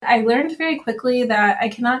I learned very quickly that I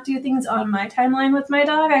cannot do things on my timeline with my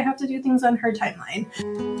dog. I have to do things on her timeline.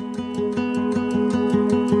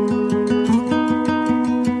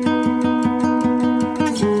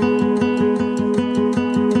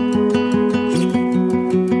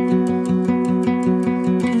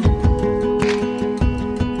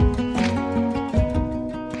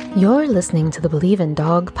 You're listening to the Believe in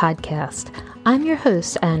Dog podcast. I'm your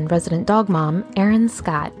host and resident dog mom, Erin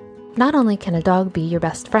Scott. Not only can a dog be your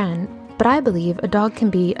best friend, but I believe a dog can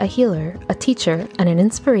be a healer, a teacher, and an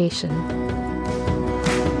inspiration.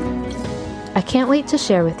 I can't wait to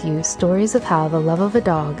share with you stories of how the love of a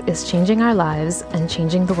dog is changing our lives and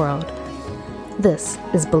changing the world. This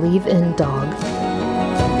is Believe in Dog.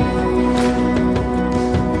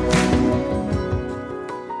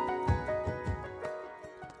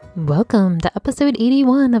 Welcome to episode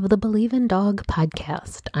 81 of the Believe in Dog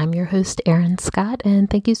podcast. I'm your host, Erin Scott, and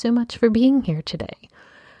thank you so much for being here today.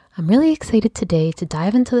 I'm really excited today to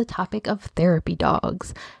dive into the topic of therapy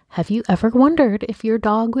dogs. Have you ever wondered if your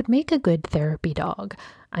dog would make a good therapy dog?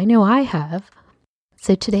 I know I have.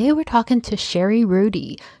 So today we're talking to Sherrie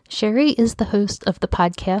Rohde. Sherrie is the host of the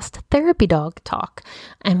podcast Therapy Dog Talk,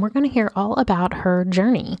 and we're going to hear all about her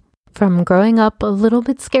journey. From growing up a little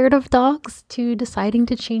bit scared of dogs to deciding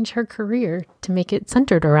to change her career to make it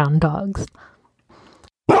centered around dogs.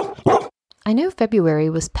 I know February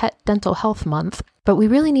was Pet Dental Health Month, but we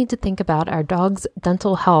really need to think about our dog's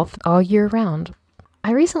dental health all year round.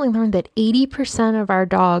 I recently learned that 80% of our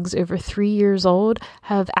dogs over 3 years old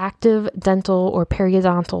have active dental or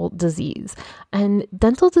periodontal disease. And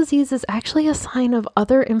dental disease is actually a sign of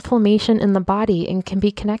other inflammation in the body and can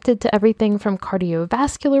be connected to everything from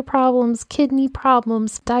cardiovascular problems, kidney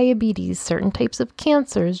problems, diabetes, certain types of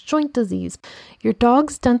cancers, joint disease. Your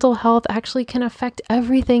dog's dental health actually can affect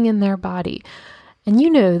everything in their body. And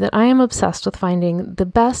you know that I am obsessed with finding the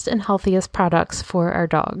best and healthiest products for our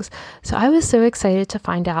dogs. So I was so excited to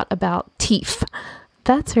find out about teeth.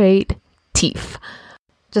 That's right, teeth.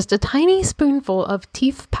 Just a tiny spoonful of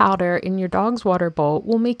teeth powder in your dog's water bowl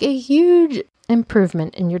will make a huge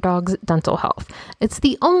improvement in your dog's dental health. It's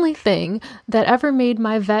the only thing that ever made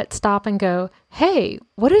my vet stop and go, "Hey,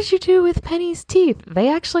 what did you do with Penny's teeth? They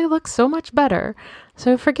actually look so much better."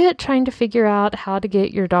 So forget trying to figure out how to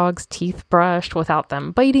get your dog's teeth brushed without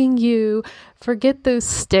them biting you. Forget those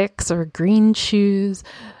sticks or green chews.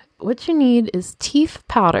 What you need is teeth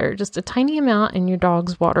powder, just a tiny amount in your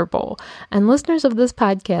dog's water bowl. And listeners of this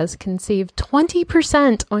podcast can save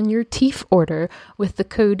 20% on your teeth order with the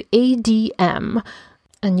code ADM.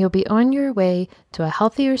 And you'll be on your way to a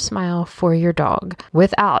healthier smile for your dog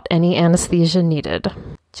without any anesthesia needed.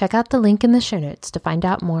 Check out the link in the show notes to find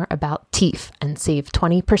out more about teeth and save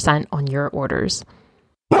 20% on your orders.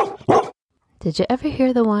 Did you ever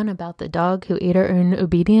hear the one about the dog who ate her own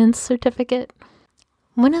obedience certificate?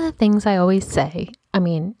 One of the things I always say,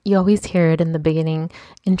 you always hear it in the beginning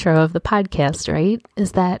intro of the podcast, right?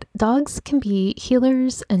 Is that dogs can be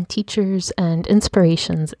healers and teachers and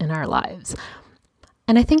inspirations in our lives.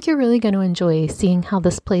 And I think you're really going to enjoy seeing how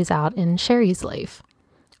this plays out in Sherrie's life.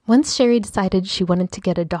 Once Sherrie decided she wanted to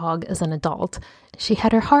get a dog as an adult, she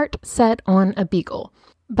had her heart set on a beagle.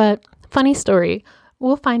 But funny story,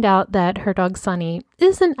 we'll find out that her dog Sunny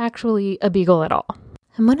isn't actually a beagle at all.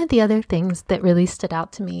 And one of the other things that really stood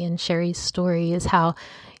out to me in Sherrie's story is how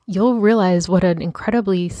you'll realize what an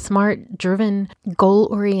incredibly smart, driven,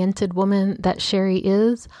 goal-oriented woman that Sherrie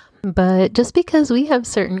is. But just because we have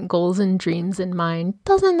certain goals and dreams in mind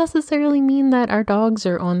doesn't necessarily mean that our dogs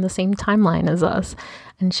are on the same timeline as us.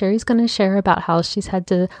 And Sherrie's going to share about how she's had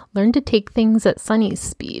to learn to take things at Sunny's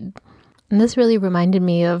speed. And this really reminded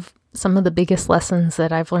me of some of the biggest lessons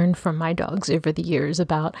that I've learned from my dogs over the years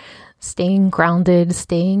about staying grounded,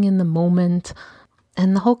 staying in the moment,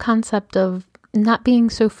 and the whole concept of not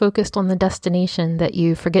being so focused on the destination that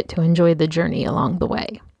you forget to enjoy the journey along the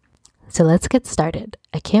way. So let's get started.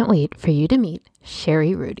 I can't wait for you to meet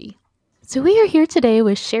Sherrie Rohde. So we are here today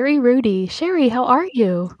with Sherrie Rohde. Sherrie, how are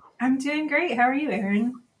you? I'm doing great. How are you,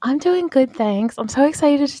 Erin? I'm doing good, thanks. I'm so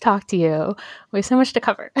excited to talk to you. We have so much to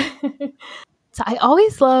cover. So I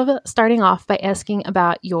always love starting off by asking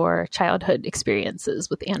about your childhood experiences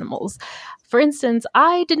with animals. For instance,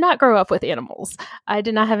 I did not grow up with animals. I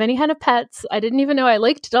did not have any kind of pets. I didn't even know I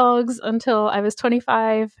liked dogs until I was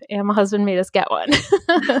 25 and my husband made us get one.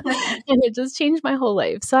 And it just changed my whole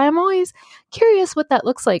life. So I'm always curious what that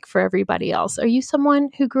looks like for everybody else. Are you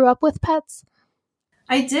someone who grew up with pets?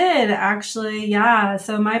 I did actually, yeah.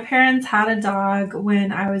 So my parents had a dog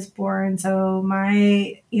when I was born. So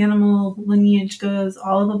my animal lineage goes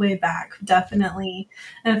all the way back, definitely.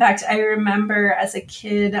 In fact, I remember as a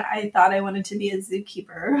kid, I thought I wanted to be a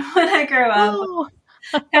zookeeper when I grew up. Oh,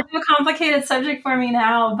 Kind of a complicated subject for me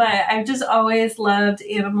now, but I've just always loved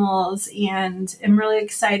animals and am really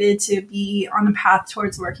excited to be on a path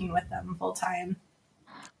towards working with them full time.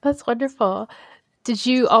 that's wonderful. Did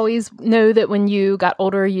you always know that when you got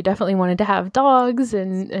older, you definitely wanted to have dogs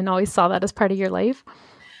and always saw that as part of your life?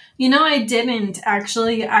 I didn't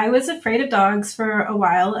actually. I was afraid of dogs for a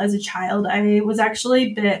while as a child. I was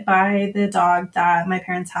actually bit by the dog that my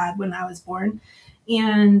parents had when I was born.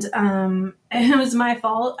 And it was my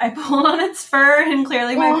fault. I pulled on its fur, and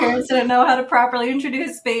clearly my Oh, parents didn't know how to properly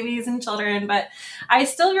introduce babies and children. But I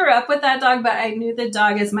still grew up with that dog, but I knew the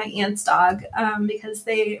dog as my aunt's dog because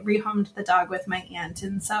they rehomed the dog with my aunt.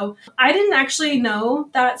 And so I didn't actually know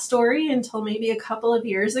that story until maybe a couple of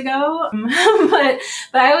years ago. But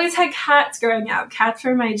I always had cats growing up. Cats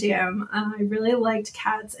were my jam. I really liked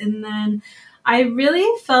cats. And then I really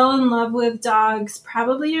fell in love with dogs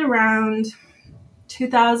probably around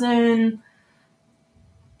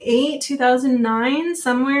 2008, 2009,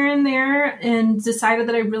 somewhere in there, and decided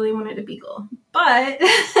that I really wanted a beagle. But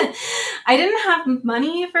I didn't have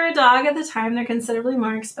money for a dog at the time. They're considerably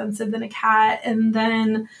more expensive than a cat. And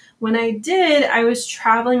then when I did, I was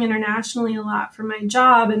traveling internationally a lot for my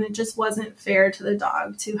job, and it just wasn't fair to the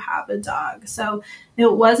dog to have a dog. So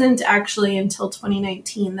it wasn't actually until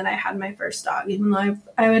 2019 that I had my first dog, even though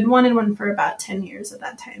I had wanted one for about 10 years at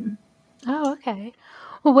that time. oh, okay.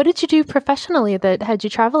 Well, what did you do professionally that had you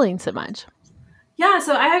traveling so much? Yeah,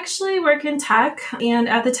 so I actually work in tech, and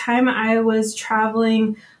at the time I was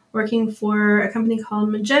traveling working for a company called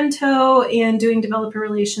Magento and doing developer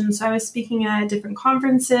relations. So I was speaking at different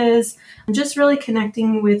conferences and just really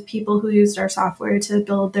connecting with people who used our software to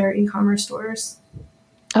build their e-commerce stores.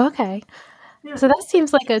 Okay. Yeah. So that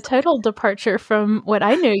seems like a total departure from what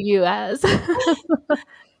I know you as.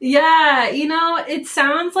 Yeah, it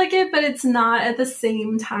sounds like it, but it's not at the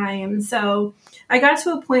same time. So I got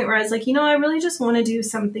to a point where I was like, I really just want to do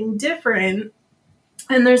something different.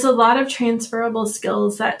 And there's a lot of transferable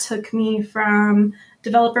skills that took me from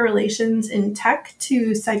developer relations in tech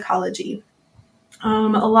to psychology.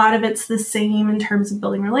 A lot of it's the same in terms of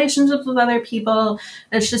building relationships with other people.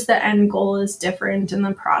 It's just the end goal is different and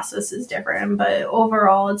the process is different. But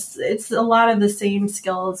overall, it's a lot of the same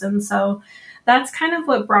skills. And so that's kind of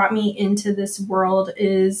what brought me into this world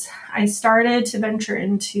is I started to venture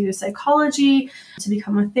into psychology to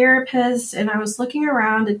become a therapist. And I was looking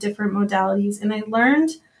around at different modalities, and I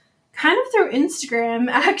learned kind of through Instagram,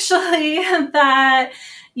 actually, that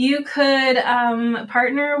you could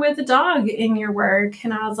partner with a dog in your work.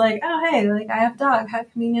 And I was like, oh, hey, like I have a dog. How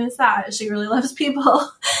convenient is that? She really loves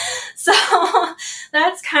people. So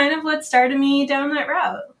that's kind of what started me down that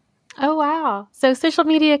route. Oh, wow. So social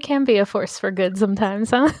media can be a force for good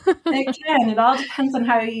sometimes, huh? It can. It all depends on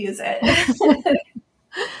how you use it.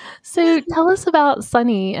 So tell us about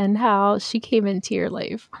Sunny and how she came into your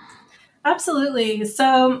life. Absolutely.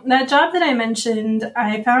 So that job that I mentioned,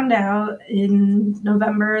 I found out in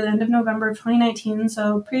November, the end of November of 2019.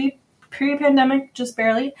 So pre-pandemic, just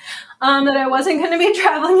barely, that I wasn't going to be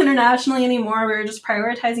traveling internationally anymore. We were just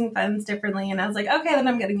prioritizing funds differently. And I was like, okay, then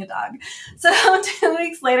I'm getting a dog. So 2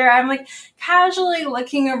 weeks later, I'm like casually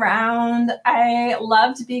looking around. I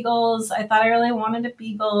loved beagles. I thought I really wanted a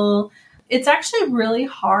beagle. It's actually really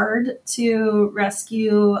hard to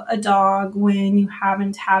rescue a dog when you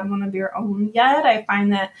haven't had one of your own yet. I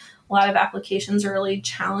find that a lot of applications are really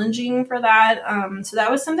challenging for that. So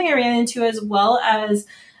that was something I ran into, as well as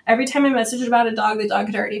every time I messaged about a dog, the dog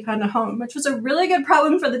had already found a home, which was a really good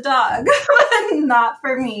problem for the dog, but not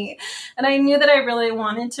for me. And I knew that I really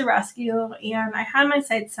wanted to rescue, and I had my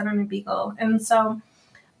sights set on a beagle. And so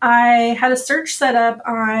I had a search set up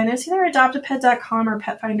on, it was either adoptapet.com or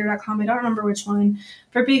petfinder.com, I don't remember which one,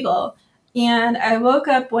 for beagle. And I woke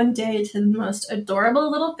up one day to the most adorable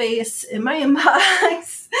little face in my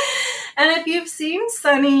inbox. And if you've seen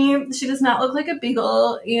Sunny, she does not look like a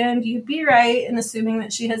beagle, and you'd be right in assuming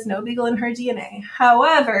that she has no beagle in her DNA.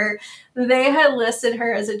 However, they had listed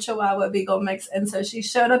her as a Chihuahua beagle mix, and so she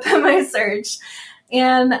showed up in my search.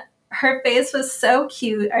 And her face was so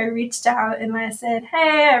cute. I reached out and I said,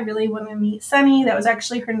 hey, I really want to meet Sunny. That was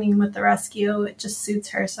actually her name with the rescue. It just suits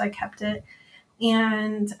her, so I kept it.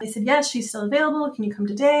 And they said, yes, she's still available. Can you come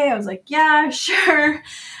today? I was like, yeah, sure.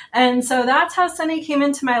 And so that's how Sunny came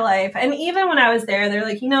into my life. And even when I was there, they're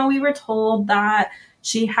like, we were told that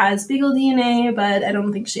she has Beagle DNA, but I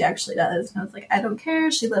don't think she actually does. And I was like, I don't care.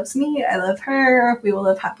 She loves me. I love her. We will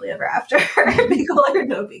live happily ever after, Beagle or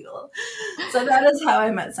no Beagle. So that is how I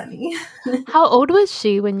met Sunny. How old was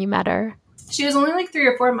she when you met her? She was only like 3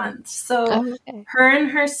 or 4 months. So her and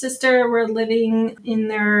her sister were living in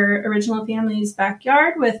their original family's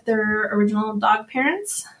backyard with their original dog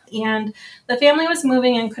parents. And the family was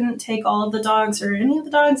moving and couldn't take all of the dogs or any of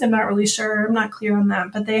the dogs. I'm not really sure. I'm not clear on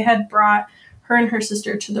that. But they had brought her and her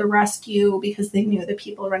sister to the rescue because they knew the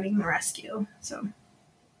people running the rescue. So,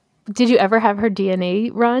 did you ever have her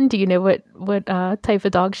DNA run? Do you know what type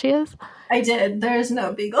of dog she is? I did. There's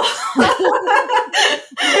no Beagle. There's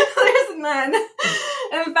none.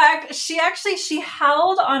 In fact, she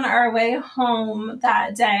howled on our way home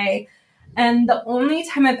that day. And the only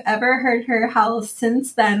time I've ever heard her howl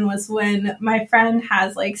since then was when my friend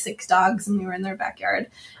has like 6 dogs and we were in their backyard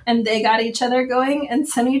and they got each other going and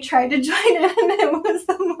Sunny tried to join in and it was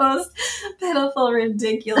the most pitiful,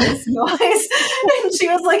 ridiculous noise. And she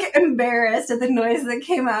was like embarrassed at the noise that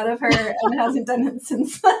came out of her and hasn't done it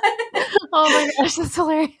since then. Oh my gosh, that's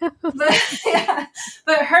hilarious.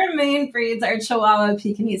 But her main breeds are Chihuahua,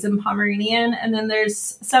 Pekingese, and Pomeranian. And then there's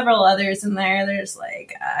several others in there. There's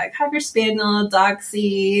like Cocker Spaniel,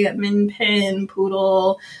 Doxy, Min Pin,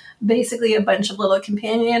 Poodle. Basically a bunch of little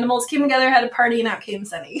companion animals came together, had a party, and out came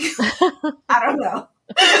Sunny. I don't know.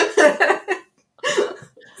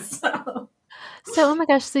 So, oh my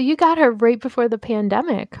gosh, so you got her right before the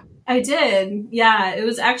pandemic. I did. Yeah, it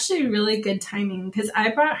was actually really good timing because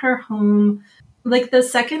I brought her home like the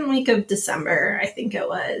second week of December, I think it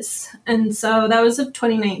was. And so that was of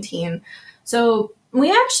 2019. So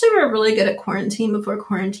we actually were really good at quarantine before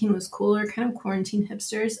quarantine was cooler, kind of quarantine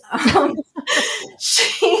hipsters.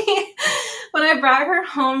 When I brought her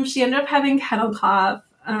home, she ended up having kennel cough.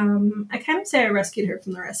 I kind of say I rescued her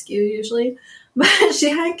from the rescue usually, but she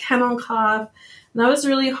had kennel cough and that was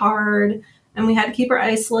really hard. And we had to keep her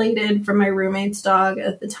isolated from my roommate's dog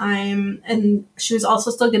at the time. And she was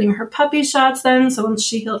also still getting her puppy shots then. So once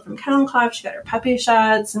she healed from kennel cough, she got her puppy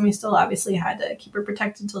shots. And we still obviously had to keep her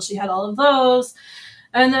protected until she had all of those.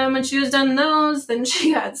 And then when she was done those, then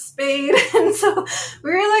she got spayed. And so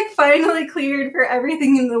we were like finally cleared for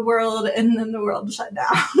everything in the world. And then the world shut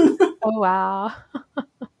down. Oh, wow.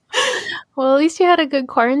 Well, at least you had a good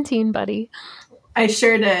quarantine buddy. I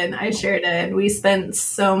sure did. We spent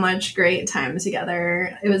so much great time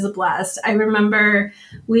together. It was a blast. I remember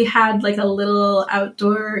we had like a little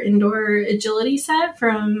indoor agility set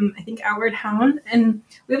from, I think, Outward Hound. And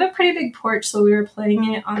we have a pretty big porch, so we were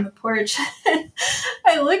playing it on the porch.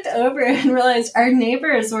 I looked over and realized our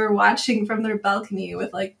neighbors were watching from their balcony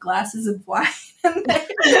with like glasses of wine. And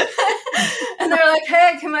they're like,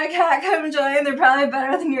 hey, can my cat come join? They're probably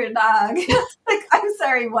better than your dog. Like, I'm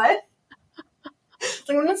sorry, what?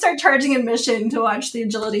 So I'm going to start charging admission to watch the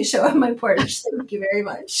agility show on my porch. Thank you very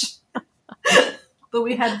much. But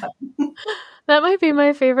we had fun. That might be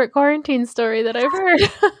my favorite quarantine story that I've heard.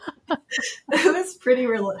 It was pretty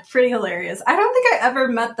hilarious. I don't think I ever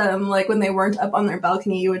met them like when they weren't up on their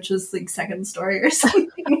balcony, which was like second story or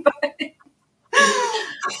something. But...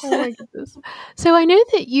 Oh my goodness. So I know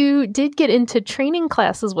that you did get into training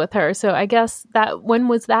classes with her. So I guess when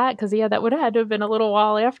was that? Because that would have had to have been a little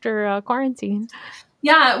while after quarantine.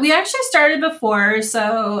 Yeah, we actually started before.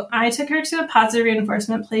 So I took her to a positive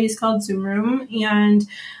reinforcement place called Zoom Room, and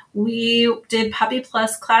we did Puppy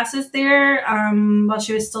Plus classes there while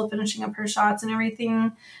she was still finishing up her shots and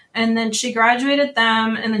everything. And then she graduated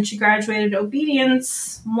them, and then she graduated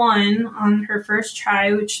Obedience 1 on her first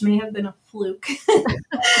try, which may have been a fluke.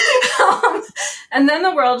 And then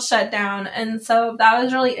the world shut down. And so that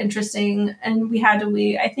was really interesting. And we had to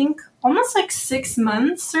wait, I think, almost like 6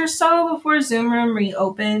 months or so before Zoom Room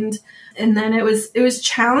reopened. And then it was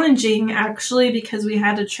challenging, actually, because we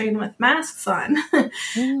had to train with masks on.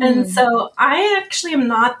 And so I actually am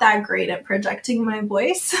not that great at projecting my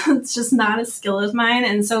voice. It's just not a skill of mine.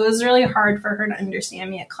 And so it was really hard for her to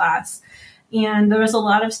understand me at class. And there was a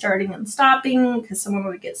lot of starting and stopping because someone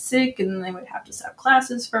would get sick and then they would have to stop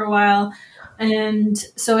classes for a while. And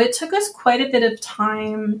so it took us quite a bit of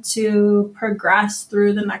time to progress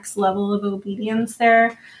through the next level of obedience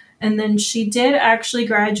there. And then she did actually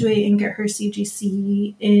graduate and get her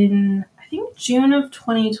CGC in, I think, June of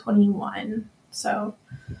 2021. So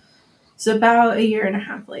it's about a year and a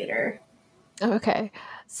half later. Okay.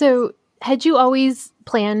 So Had you always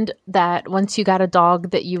planned that once you got a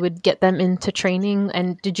dog that you would get them into training?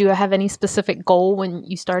 And did you have any specific goal when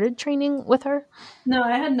you started training with her? No,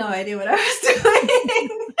 I had no idea what I was doing.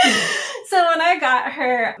 So when I got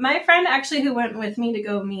her, my friend actually who went with me to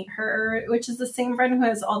go meet her, which is the same friend who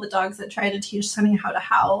has all the dogs that try to teach Sunny how to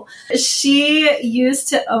howl, she used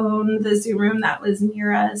to own the zoo room that was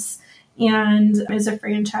near us and is a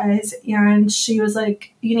franchise. And she was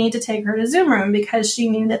like, you need to take her to Zoom room, because she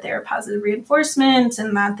knew that they were positive reinforcement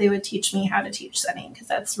and that they would teach me how to teach Sunny, because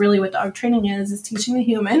that's really what dog training is teaching the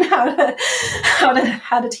human how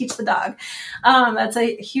to teach the dog. That's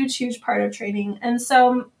a huge part of training. And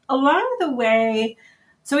so along the way,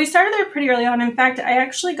 so we started there pretty early on. In fact, I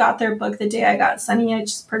actually got their book the day I got Sunny. I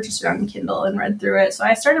just purchased it on Kindle and read through it. So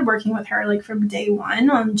I started working with her like from day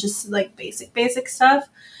one on just like basic stuff.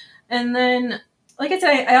 And then, like I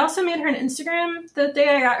said, I also made her an Instagram the day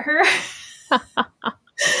I got her.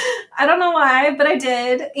 I don't know why, but I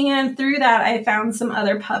did. And through that, I found some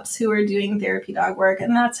other pups who were doing therapy dog work.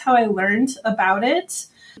 And that's how I learned about it.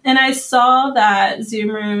 And I saw that Zoom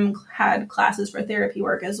Room had classes for therapy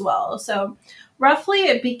work as well. So roughly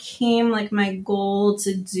it became like my goal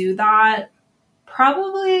to do that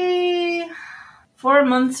probably 4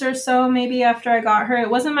 months or so, maybe after I got her.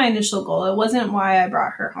 It wasn't my initial goal. It wasn't why I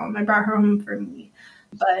brought her home. I brought her home for me.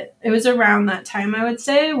 But it was around that time, I would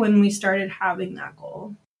say, when we started having that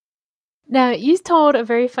goal. Now, you told a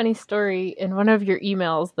very funny story in one of your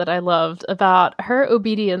emails that I loved about her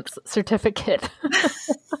obedience certificate.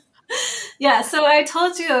 Yeah, so I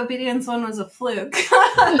told you obedience one was a fluke.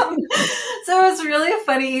 So it was really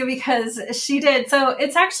funny because she did. So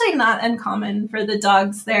it's actually not uncommon for the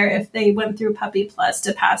dogs there, if they went through Puppy Plus,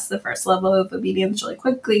 to pass the first level of obedience really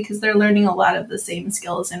quickly, because they're learning a lot of the same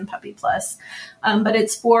skills in Puppy Plus. But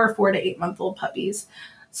it's for 4 to 8 month old puppies.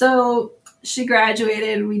 So she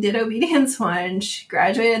graduated. We did obedience one. She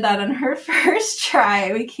graduated that on her first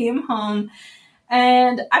try. We came home.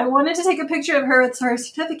 And I wanted to take a picture of her with her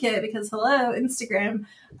certificate because, hello, Instagram.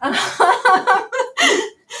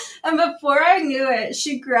 And before I knew it,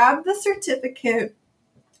 she grabbed the certificate,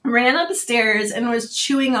 ran upstairs, and was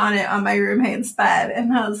chewing on it on my roommate's bed.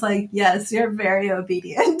 And I was like, yes, you're very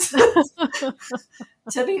obedient.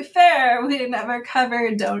 To be fair, we never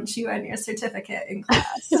covered don't chew on your certificate in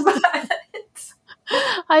class. But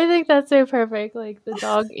I think that's so perfect. Like the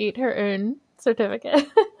dog ate her own certificate.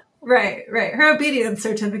 Right. Her obedience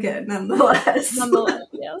certificate, nonetheless.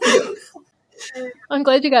 Yes. I'm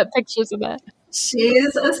glad you got pictures of that.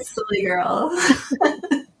 She's a silly girl.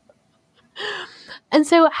 And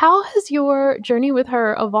so how has your journey with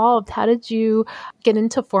her evolved? How did you get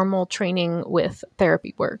into formal training with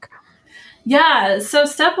therapy work? Yeah, so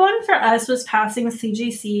step one for us was passing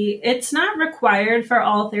CGC. It's not required for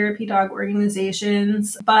all therapy dog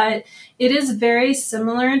organizations, but it is very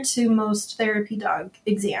similar to most therapy dog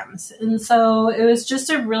exams. And so it was just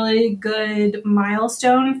a really good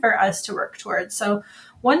milestone for us to work towards. So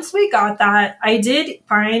once we got that, I did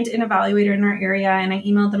find an evaluator in our area, and I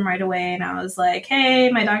emailed them right away. And I was like, hey,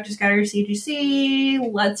 my dog just got her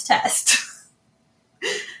CGC. Let's test.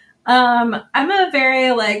 I'm a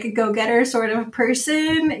very go-getter sort of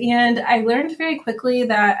person, and I learned very quickly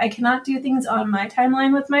that I cannot do things on my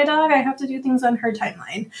timeline with my dog. I have to do things on her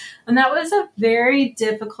timeline. And that was a very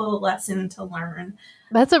difficult lesson to learn.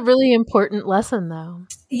 That's a really important lesson, though.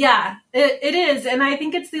 Yeah, it is. And I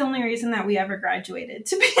think it's the only reason that we ever graduated,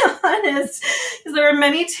 to be honest, because there were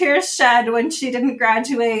many tears shed when she didn't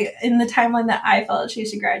graduate in the timeline that I felt she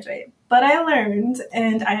should graduate. But I learned,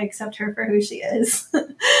 and I accept her for who she is.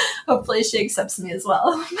 Hopefully she accepts me as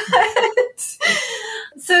well.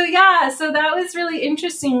 So that was really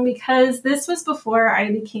interesting, because this was before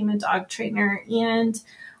I became a dog trainer, and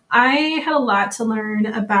I had a lot to learn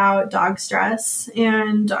about dog stress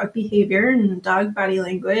and dog behavior and dog body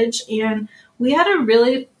language. And we had a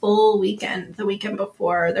really full weekend the weekend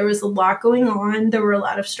before. There was a lot going on. There were a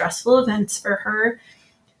lot of stressful events for her.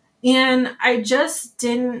 And I just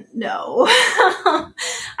didn't know.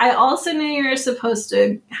 I also knew you were supposed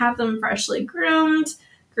to have them freshly groomed.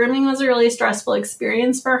 Grooming was a really stressful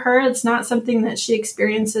experience for her. It's not something that she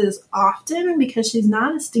experiences often, because she's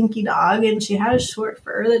not a stinky dog and she has short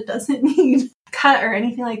fur that doesn't need cut or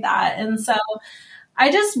anything like that. And so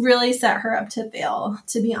I just really set her up to fail,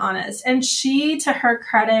 to be honest. And she, to her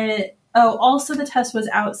credit, also the test was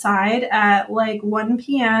outside at 1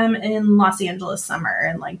 p.m. in Los Angeles summer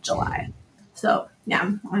in July. So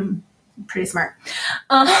yeah, I'm pretty smart.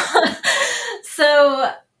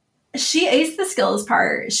 So She aced the skills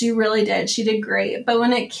part. She really did. She did great. But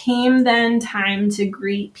when it came then time to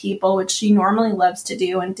greet people, which she normally loves to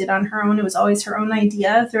do and did on her own, it was always her own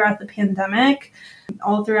idea throughout the pandemic,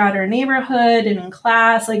 all throughout her neighborhood and in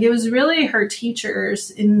class. Like, it was really her teachers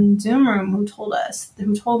in Zoom room who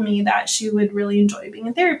told me that she would really enjoy being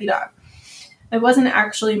a therapy dog. It wasn't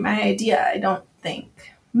actually my idea, I don't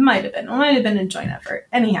think. It might have been a joint effort.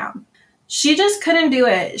 Anyhow, she just couldn't do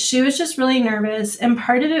it. She was just really nervous. And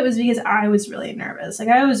part of it was because I was really nervous. Like,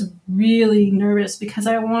 I was really nervous because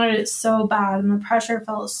I wanted it so bad and the pressure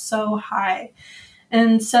felt so high.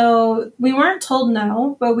 And so we weren't told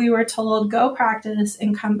no, but we were told go practice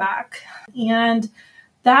and come back. And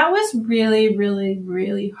that was really, really,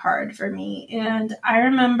 really hard for me. And I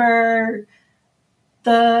remember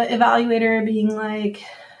the evaluator being like,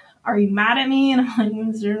 are you mad at me? And I'm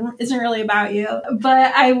like, it isn't really about you.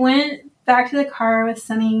 But I went back to the car with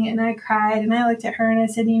Sunny and I cried and I looked at her and I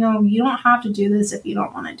said, you don't have to do this if you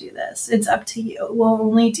don't want to do this. It's up to you. We'll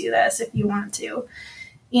only do this if you want to.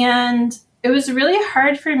 And it was really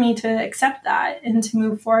hard for me to accept that and to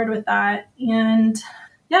move forward with that. And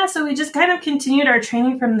yeah, so we just kind of continued our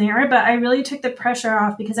training from there, but I really took the pressure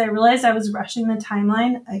off because I realized I was rushing the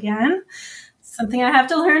timeline again. Something I have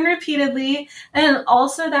to learn repeatedly. And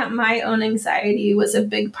also that my own anxiety was a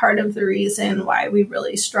big part of the reason why we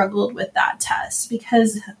really struggled with that test.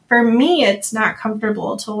 Because for me, it's not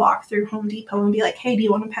comfortable to walk through Home Depot and be like, hey, do you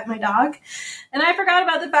want to pet my dog? And I forgot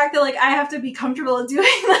about the fact that, like, I have to be comfortable doing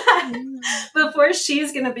that before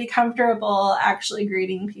she's going to be comfortable actually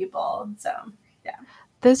greeting people. So, yeah.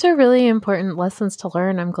 Those are really important lessons to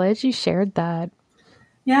learn. I'm glad you shared that.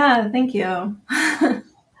 Yeah, thank you.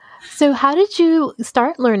 So how did you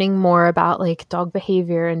start learning more about like dog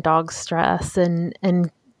behavior and dog stress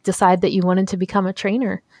and decide that you wanted to become a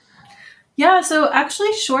trainer? Yeah, so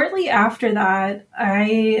actually shortly after that,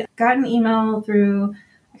 I got an email through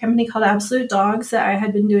a company called Absolute Dogs that I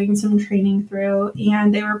had been doing some training through,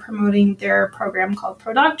 and they were promoting their program called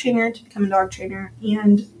Pro Dog Trainer to become a dog trainer.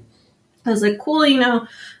 And I was like, cool, we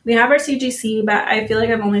have our CGC, but I feel like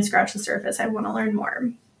I've only scratched the surface. I want to learn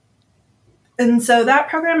more. And so that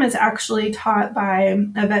program is actually taught by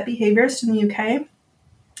a vet behaviorist in the UK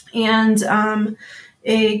and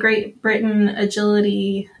a Great Britain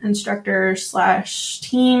agility instructor /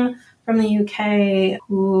 team from the UK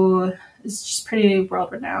who is just pretty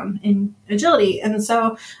world renowned in agility. And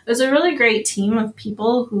so it was a really great team of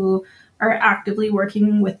people who are actively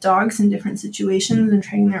working with dogs in different situations and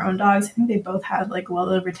training their own dogs. I think they both had like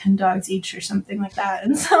well over 10 dogs each or something like that.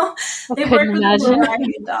 And so they work with a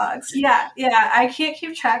variety of dogs. Yeah. I can't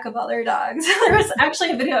keep track of all their dogs. There was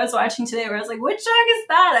actually a video I was watching today where I was like, which dog is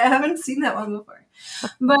that? I haven't seen that one before.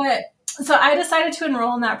 But so I decided to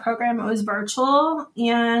enroll in that program. It was virtual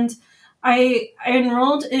and I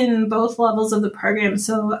enrolled in both levels of the program.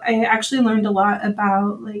 So I actually learned a lot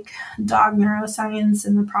about like dog neuroscience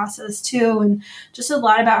in the process too, and just a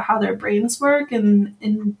lot about how their brains work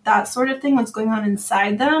and that sort of thing, what's going on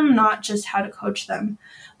inside them, not just how to coach them.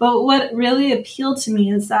 But what really appealed to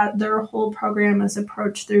me is that their whole program is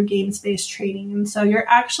approached through games-based training. And so you're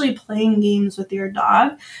actually playing games with your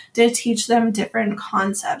dog to teach them different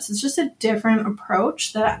concepts. It's just a different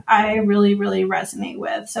approach that I really, really resonate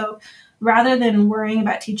with. So rather than worrying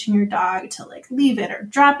about teaching your dog to like leave it or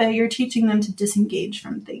drop it, you're teaching them to disengage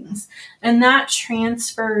from things. And that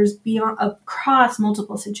transfers beyond across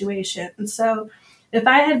multiple situations. So if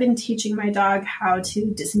I had been teaching my dog how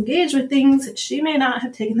to disengage with things, she may not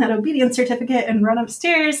have taken that obedience certificate and run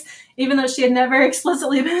upstairs, even though she had never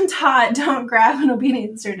explicitly been taught, don't grab an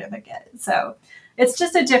obedience certificate. So it's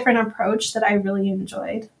just a different approach that I really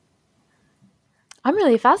enjoyed. I'm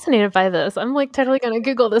really fascinated by this. I'm like totally going to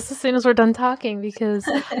Google this as soon as we're done talking because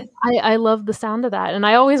I love the sound of that. And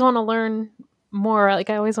I always want to learn more. Like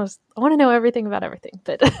I want to know everything about everything,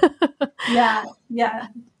 but yeah.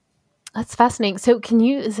 That's fascinating. So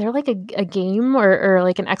is there like a game or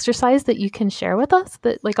like an exercise that you can share with us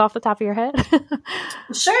that like off the top of your head?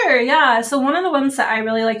 Sure. Yeah. So one of the ones that I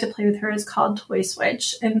really like to play with her is called Toy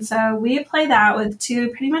Switch. And so we play that with two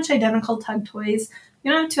pretty much identical tug toys.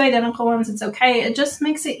 You don't have two identical ones. It's okay. It just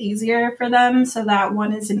makes it easier for them so that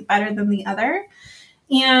one isn't better than the other.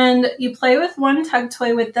 And you play with one tug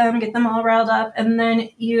toy with them, get them all riled up, and then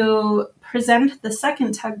you present the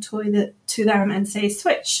second tug toy to them and say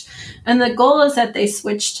switch. And the goal is that they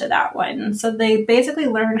switch to that one. So they basically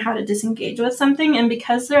learn how to disengage with something. And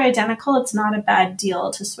because they're identical, it's not a bad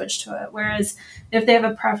deal to switch to it. Whereas if they have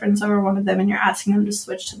a preference over one of them and you're asking them to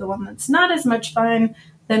switch to the one that's not as much fun,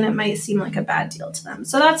 then it might seem like a bad deal to them.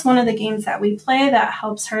 So that's one of the games that we play that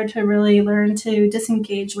helps her to really learn to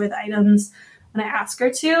disengage with items when I ask her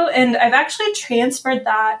to. And I've actually transferred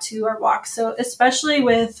that to our walks. So especially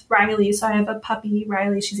with Riley. So I have a puppy,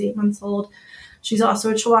 Riley. She's 8 months old. She's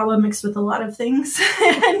also a Chihuahua mixed with a lot of things.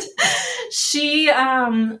 And she,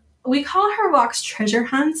 we call her walks treasure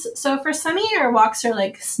hunts. So for Sunny, our walks are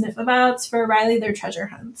like sniff-abouts. For Riley, they're treasure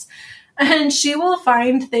hunts. And she will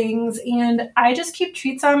find things, and I just keep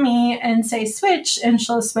treats on me and say switch, and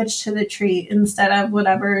she'll switch to the treat instead of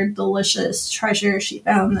whatever delicious treasure she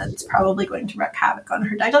found that's probably going to wreak havoc on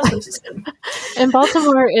her digestive system. In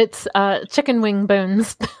Baltimore, it's chicken wing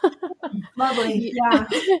bones. Lovely, yeah.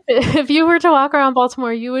 If you were to walk around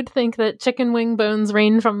Baltimore, you would think that chicken wing bones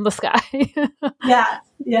rain from the sky.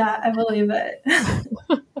 Yeah, I believe it.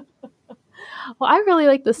 Well, I really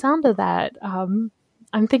like the sound of that.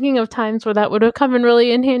 I'm thinking of times where that would have come in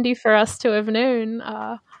really in handy for us to have known.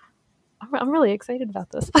 I'm really excited about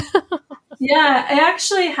this. Yeah, I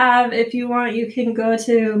actually have, if you want, you can go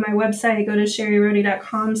to my website, go to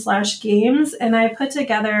sherrierohde.com/games, and I put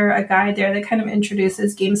together a guide there that kind of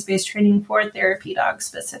introduces games-based training for therapy dogs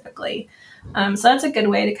specifically. So that's a good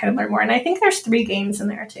way to kind of learn more. And I think there's 3 games in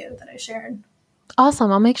there too that I shared.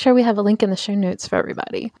 Awesome. I'll make sure we have a link in the show notes for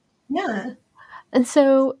everybody. Yeah. And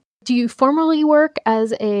so do you formally work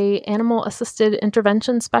as a animal assisted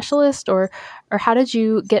intervention specialist, or how did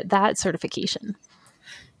you get that certification?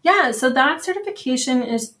 Yeah, so that certification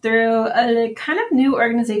is through a kind of new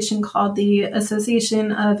organization called the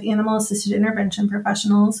Association of Animal Assisted Intervention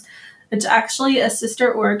Professionals. It's actually a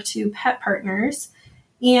sister org to Pet Partners.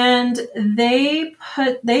 And they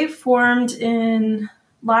formed in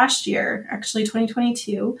last year, actually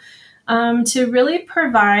 2022, to really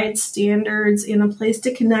provide standards and a place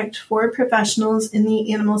to connect for professionals in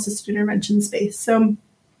the animal assisted intervention space. So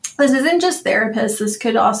this isn't just therapists. This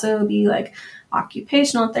could also be like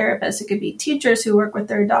occupational therapists. It could be teachers who work with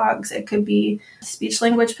their dogs. It could be speech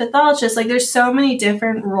language pathologists. Like there's so many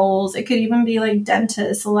different roles. It could even be like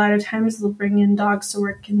dentists. A lot of times they'll bring in dogs to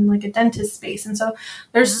work in like a dentist space. And so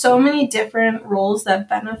there's so many different roles that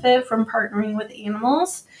benefit from partnering with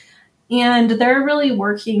animals. And they're really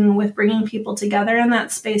working with bringing people together in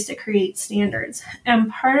that space to create standards. And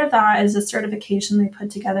part of that is a certification they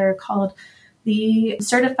put together called the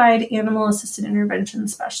Certified Animal Assisted Intervention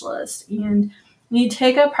Specialist. And you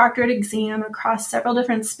take a proctored exam across several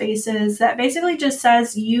different spaces that basically just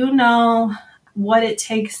says you know what it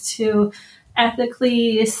takes to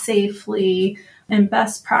ethically, safely, and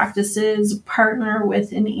best practices partner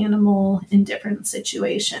with an animal in different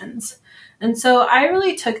situations. And so I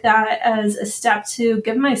really took that as a step to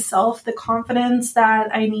give myself the confidence that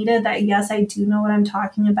I needed, that yes, I do know what I'm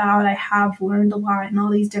talking about. I have learned a lot in all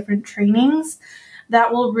these different trainings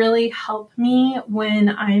that will really help me when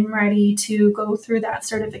I'm ready to go through that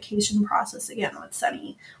certification process again with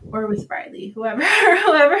Sunny or with Riley,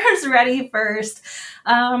 whoever's ready first.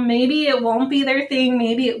 Maybe it won't be their thing.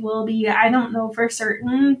 Maybe it will be. I don't know for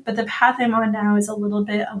certain, but the path I'm on now is a little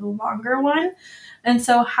bit of a longer one. And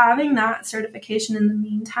so having that certification in the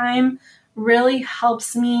meantime really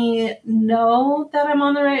helps me know that I'm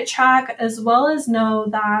on the right track, as well as know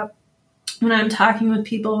that when I'm talking with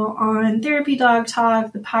people on Therapy Dog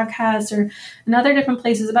Talk, the podcast, or in other different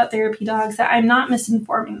places about therapy dogs, that I'm not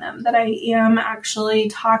misinforming them, that I am actually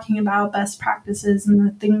talking about best practices and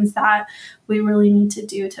the things that we really need to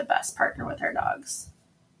do to best partner with our dogs.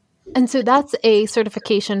 And so that's a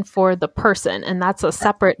certification for the person, and that's a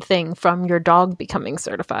separate thing from your dog becoming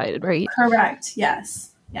certified, right? Correct.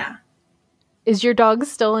 Yes. Yeah. Is your dog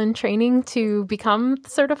still in training to become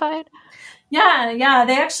certified? Yeah.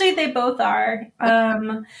 They both are.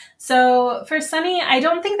 So for Sunny, I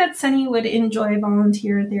don't think that Sunny would enjoy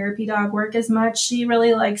volunteer therapy dog work as much. She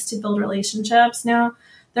really likes to build relationships. Now,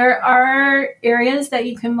 there are areas that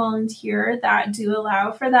you can volunteer that do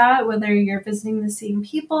allow for that, whether you're visiting the same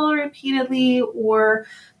people repeatedly, or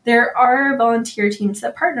there are volunteer teams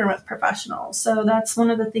that partner with professionals. So that's one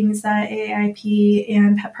of the things that AAIP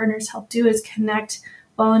and Pet Partners help do, is connect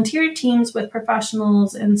volunteer teams with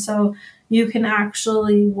professionals. And so you can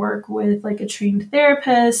actually work with like a trained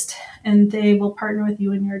therapist, and they will partner with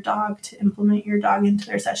you and your dog to implement your dog into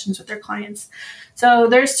their sessions with their clients. So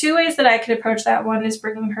there's 2 ways that I could approach that. One is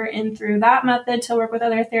bringing her in through that method to work with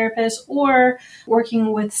other therapists, or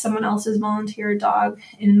working with someone else's volunteer dog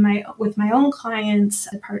with my own clients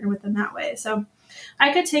and partner with them that way. So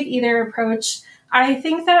I could take either approach. I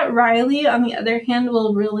think that Riley, on the other hand,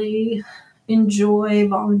 will really enjoy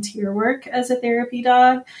volunteer work as a therapy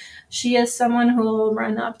dog. She is someone who will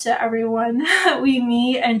run up to everyone that we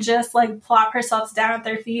meet and just like plop herself down at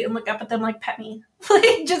their feet and look up at them like, pet me,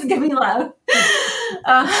 like just give me love.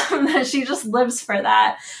 She just lives for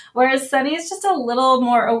that. Whereas Sunny is just a little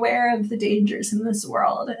more aware of the dangers in this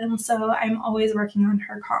world. And so I'm always working on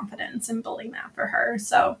her confidence and building that for her.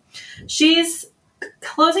 So she's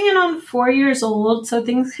closing in on 4 years old, so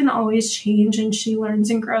things can always change and she learns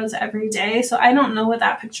and grows every day. So I don't know what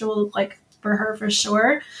that picture will look like for her for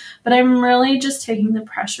sure, but I'm really just taking the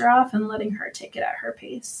pressure off and letting her take it at her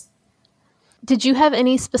pace. Did you have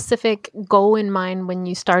any specific goal in mind when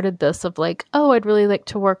you started this of like, oh, I'd really like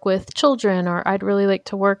to work with children, or I'd really like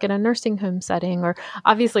to work in a nursing home setting, or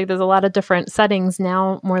obviously there's a lot of different settings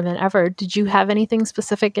now more than ever. Did you have anything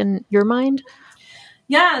specific in your mind?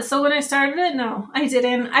 Yeah, so when I started it, no, I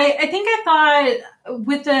didn't. I think I thought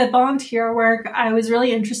with the volunteer work, I was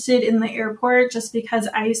really interested in the airport just because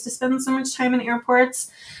I used to spend so much time in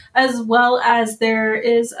airports, as well as there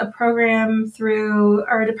is a program through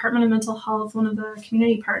our Department of Mental Health, one of the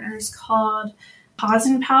community partners, called Paws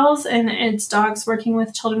and Pals, and it's dogs working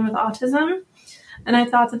with children with autism. And I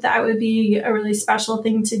thought that that would be a really special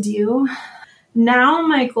thing to do. Now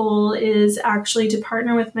my goal is actually to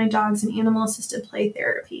partner with my dogs in animal-assisted play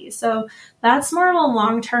therapy. So that's more of a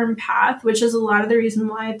long-term path, which is a lot of the reason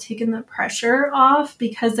why I've taken the pressure off,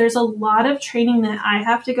 because there's a lot of training that I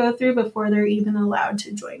have to go through before they're even allowed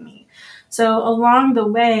to join me. So along the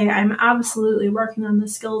way, I'm absolutely working on the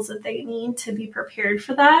skills that they need to be prepared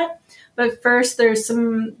for that. But first, there's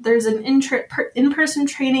an in-person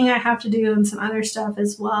training I have to do and some other stuff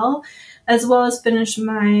as well as finish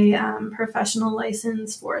my professional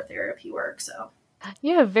license for therapy work. So,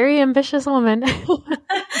 yeah, very ambitious woman.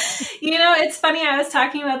 It's funny. I was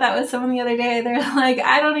talking about that with someone the other day. They're like,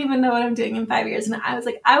 I don't even know what I'm doing in 5 years. And I was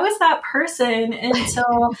like, I was that person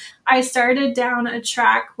until I started down a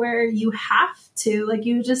track where you have to, like,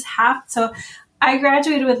 you just have. So I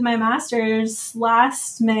graduated with my master's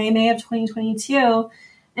last May of 2022.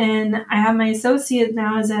 And I have my associate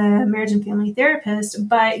now as a marriage and family therapist,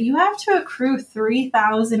 but you have to accrue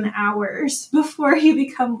 3,000 hours before you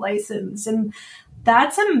become licensed. And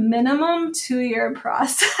that's a minimum 2-year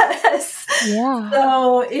process. Yeah.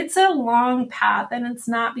 So it's a long path, and it's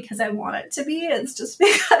not because I want it to be. It's just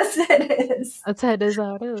because it is. That's how it is,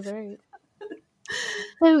 right?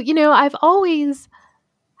 So, I've always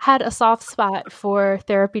had a soft spot for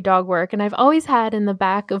therapy dog work, and I've always had in the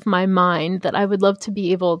back of my mind that I would love to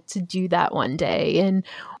be able to do that one day. And,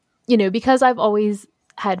 because I've always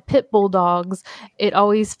had pit bull dogs, it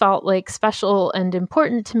always felt like special and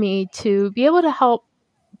important to me to be able to help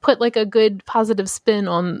put like a good positive spin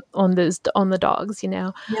on the dogs,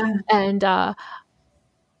 Yeah.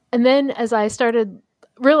 And then as I started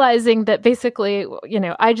realizing that basically,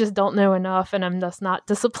 I just don't know enough, and I'm just not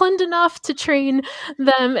disciplined enough to train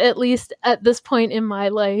them, at least at this point in my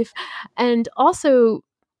life. And also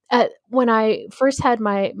when I first had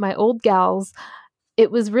my old gals,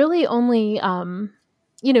 it was really only,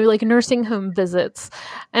 like nursing home visits.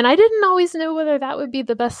 And I didn't always know whether that would be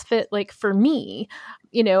the best fit, like for me.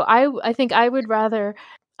 I think I'd rather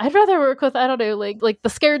work with, I don't know, like the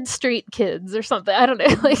scared street kids or something. I don't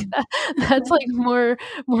know, like that's like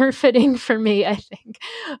more fitting for me, I think.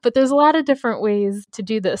 But there's a lot of different ways to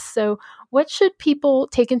do this. So what should people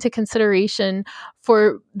take into consideration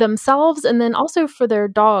for themselves and then also for their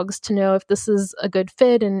dogs to know if this is a good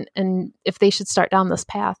fit and if they should start down this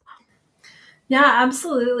path? Yeah,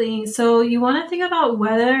 absolutely. So you want to think about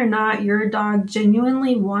whether or not your dog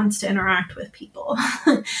genuinely wants to interact with people.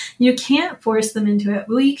 You can't force them into it.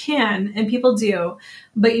 Well, you can, and people do,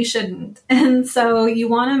 but you shouldn't. And so you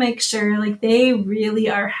want to make sure like they really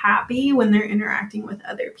are happy when they're interacting with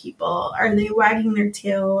other people. Are they wagging their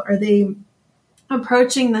tail? Are they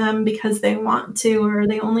approaching them because they want to, or are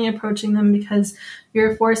they only approaching them because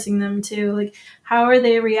you're forcing them to? Like, how are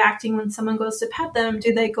they reacting when someone goes to pet them?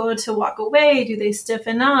 Do they go to walk away? Do they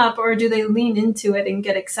stiffen up, or do they lean into it and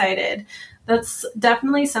get excited? That's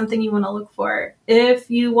definitely something you want to look for.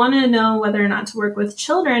 If you want to know whether or not to work with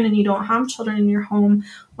children and you don't have children in your home,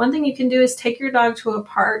 one thing you can do is take your dog to a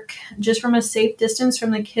park just from a safe distance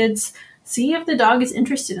from the kids. See if the dog is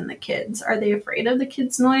interested in the kids. Are they afraid of the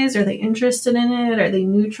kids' noise? Are they interested in it? Are they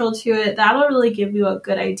neutral to it? That'll really give you a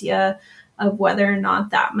good idea of whether or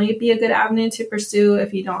not that might be a good avenue to pursue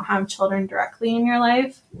if you don't have children directly in your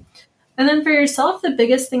life. And then for yourself, the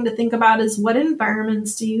biggest thing to think about is what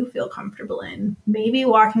environments do you feel comfortable in? Maybe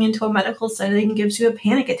walking into a medical setting gives you a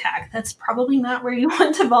panic attack. That's probably not where you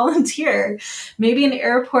want to volunteer. Maybe an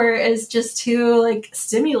airport is just too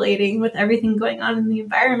stimulating with everything going on in the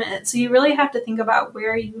environment. So you really have to think about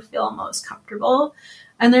where you feel most comfortable.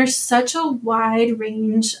 And there's such a wide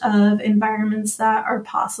range of environments that are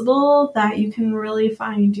possible that you can really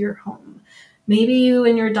find your home. Maybe you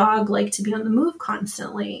and your dog like to be on the move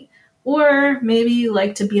constantly. Or maybe you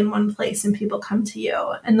like to be in one place and people come to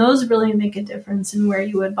you. And those really make a difference in where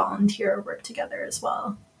you would volunteer or work together as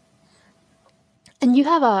well. And you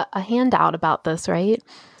have a handout about this, right?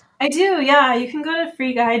 I do, yeah. You can go to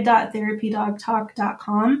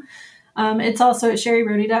freeguide.therapydogtalk.com. It's also at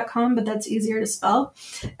sherrierohde.com, but that's easier to spell.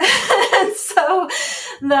 So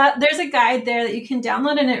there's a guide there that you can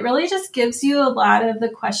download, and it really just gives you a lot of the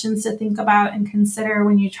questions to think about and consider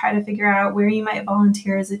when you try to figure out where you might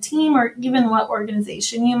volunteer as a team or even what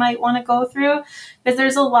organization you might want to go through. Because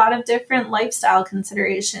there's a lot of different lifestyle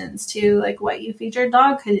considerations too, like what you feed your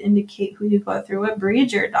dog could indicate who you go through, what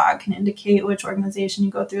breed your dog can indicate which organization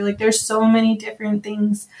you go through. There's so many different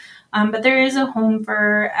things. But there is a home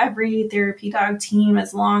for every therapy dog team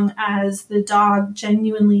as long as the dog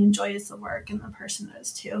genuinely enjoys the work and the person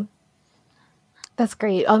does too. That's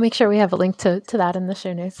great. I'll make sure we have a link to that in the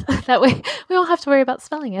show notes. That way we don't have to worry about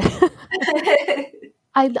spelling it.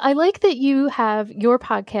 I like that you have your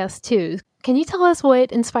podcast too. Can you tell us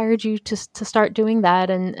what inspired you to start doing that?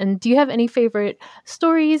 And do you have any favorite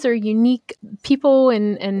stories or unique people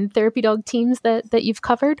and therapy dog teams that you've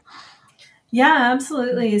covered? Yeah,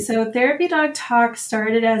 absolutely. So Therapy Dog Talk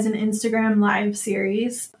started as an Instagram live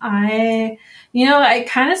series. I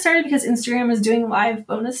kind of started because Instagram was doing live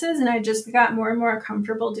bonuses and I just got more and more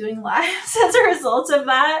comfortable doing lives as a result of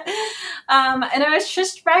that. And I was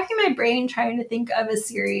just racking my brain trying to think of a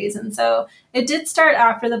series. And so it did start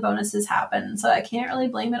after the bonuses happened. So I can't really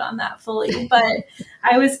blame it on that fully, but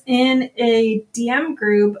I was in a DM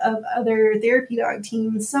group of other therapy dog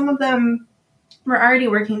teams. Some of them were already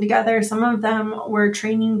working together. Some of them were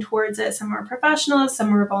training towards it. Some were professionals, some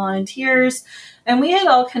were volunteers. And we had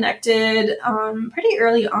all connected pretty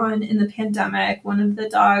early on in the pandemic. One of the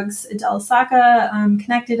dogs, Adele Saka,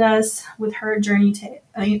 connected us with her journey to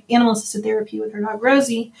animal-assisted therapy with her dog,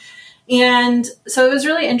 Rosie. And so it was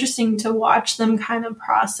really interesting to watch them kind of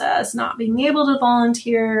process not being able to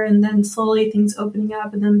volunteer and then slowly things opening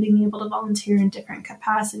up and then being able to volunteer in different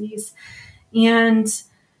capacities. And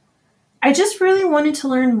I just really wanted to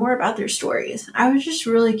learn more about their stories. I was just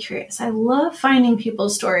really curious. I love finding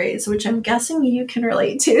people's stories, which I'm guessing you can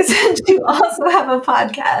relate to since you also have a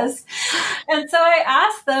podcast. And so I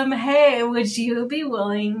asked them, hey, would you be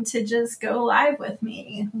willing to just go live with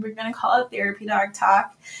me? We're going to call it Therapy Dog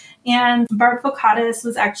Talk. And Barb Focatis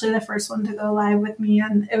was actually the first one to go live with me.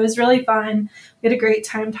 And it was really fun. We had a great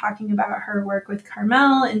time talking about her work with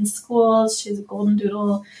Carmel in schools. She's a golden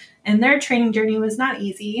doodle. And their training journey was not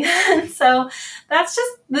easy. And so that's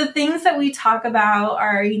just the things that we talk about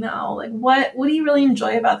are, what do you really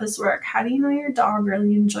enjoy about this work? How do you know your dog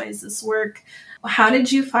really enjoys this work? How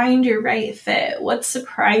did you find your right fit? What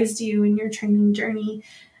surprised you in your training journey?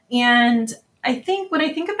 And I think when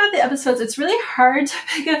I think about the episodes, it's really hard to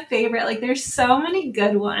pick a favorite. There's so many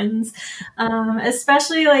good ones,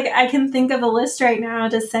 especially I can think of a list right now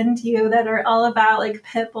to send to you that are all about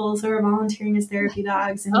pit bulls who are volunteering as therapy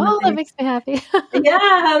dogs. And that makes me happy. Yeah,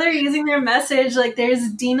 how they're using their message.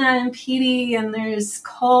 There's Dina and Petey, and there's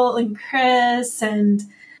Colt and Chris, and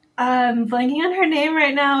I'm blanking on her name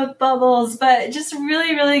right now with Bubbles, but just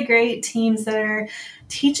really, really great teams that are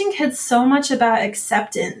teaching kids so much about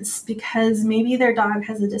acceptance because maybe their dog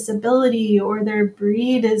has a disability or their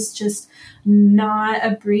breed is just not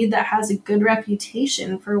a breed that has a good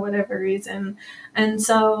reputation for whatever reason. And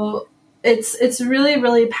so it's really,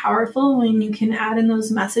 really powerful when you can add in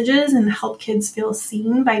those messages and help kids feel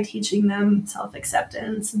seen by teaching them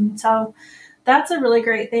self-acceptance. And so that's a really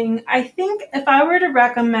great thing. I think if I were to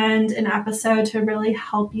recommend an episode to really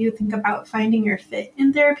help you think about finding your fit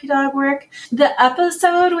in therapy dog work, the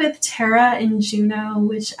episode with Tara and Juno,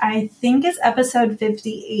 which I think is episode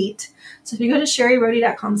 58. So if you go to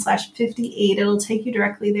sherrierohde.com/58, it'll take you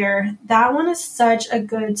directly there. That one is such a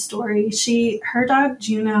good story. Her dog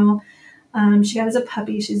Juno, she got as a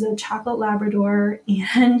puppy. She's a chocolate Labrador,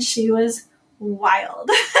 and she was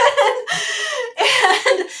wild.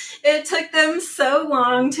 And it took them so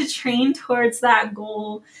long to train towards that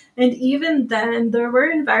goal. And even then, there were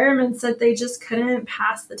environments that they just couldn't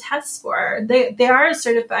pass the tests for. They are a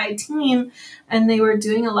certified team, and they were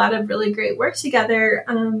doing a lot of really great work together.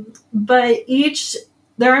 But each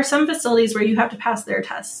there are some facilities where you have to pass their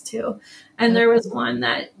tests too. And there was one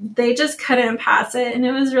that they just couldn't pass it. And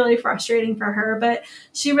it was really frustrating for her. But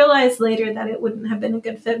she realized later that it wouldn't have been a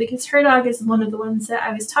good fit because her dog is one of the ones that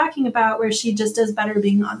I was talking about where she just does better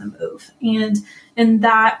being on the move. And in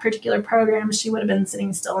that particular program, she would have been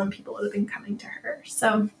sitting still and people would have been coming to her.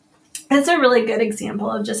 So it's a really good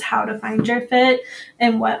example of just how to find your fit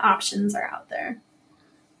and what options are out there.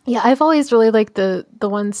 Yeah, I've always really liked the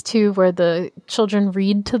ones too where the children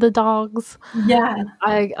read to the dogs. Yeah.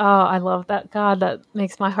 I love that. God, that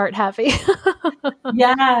makes my heart happy.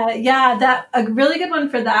 Yeah. That a really good one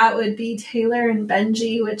for that would be Taylor and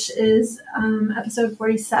Benji, which is episode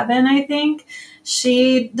 47, I think.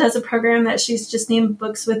 She does a program that she's just named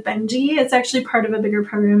Books with Benji. It's actually part of a bigger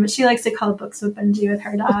program, but she likes to call it Books with Benji with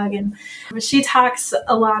her dog. And she talks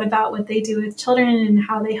a lot about what they do with children and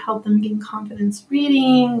how they help them gain confidence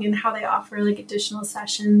reading and how they offer like additional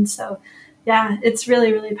sessions. So yeah, it's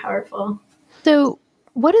really, really powerful. So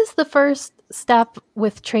what is the first step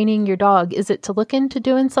with training your dog? Is it to look into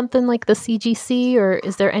doing something like the CGC, or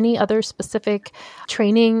is there any other specific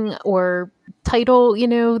training or title,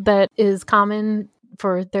 that is common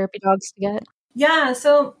for therapy dogs to get? Yeah.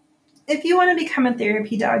 So if you want to become a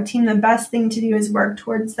therapy dog team, the best thing to do is work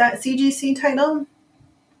towards that CGC title.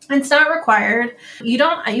 It's not required. You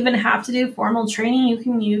don't even have to do formal training. You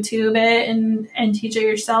can YouTube it and teach it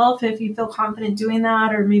yourself if you feel confident doing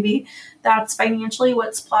that, or maybe that's financially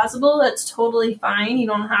what's plausible. That's totally fine. You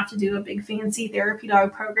don't have to do a big fancy therapy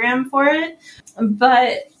dog program for it.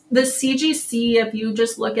 But the CGC, if you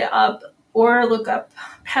just look it up or look up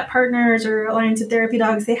Pet Partners or Alliance of Therapy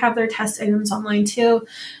Dogs, they have their test items online too.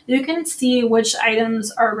 You can see which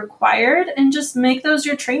items are required and just make those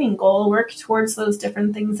your training goal. Work towards those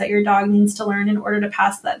different things that your dog needs to learn in order to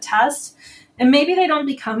pass that test. And maybe they don't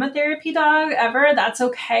become a therapy dog ever. That's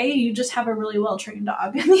okay. You just have a really well-trained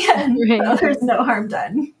dog in the end. Right. So there's no harm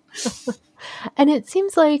done. And it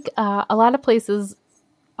seems like a lot of places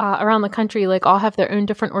around the country, like all have their own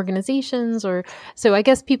different organizations, so I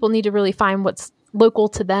guess people need to really find what's local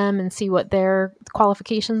to them and see what their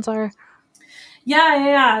qualifications are.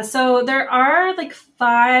 Yeah. So there are like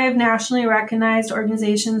 5 nationally recognized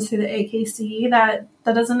organizations through the AKC. That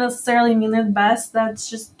doesn't necessarily mean they're the best. That's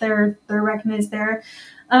just they're recognized there.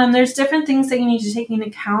 There's different things that you need to take into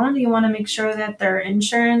account. You want to make sure that their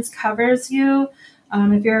insurance covers you.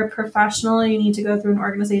 If you're a professional, you need to go through an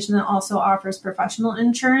organization that also offers professional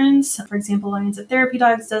insurance. For example, Alliance of Therapy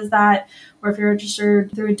Dogs does that. Or if you're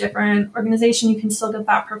registered through a different organization, you can still get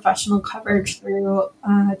that professional coverage through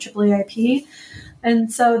AAIP. And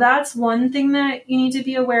so that's one thing that you need to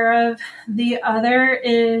be aware of. The other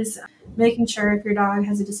is making sure if your dog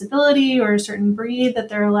has a disability or a certain breed that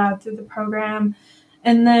they're allowed through the program.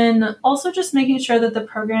 And then also just making sure that the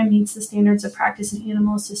program meets the standards of practice in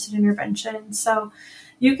animal-assisted intervention. So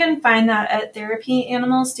you can find that at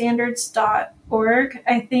therapyanimalstandards.org,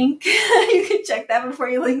 I think. You can check that before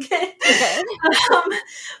you link it. Okay.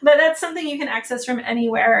 But that's something you can access from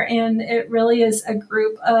anywhere. And it really is a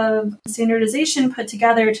group of standardization put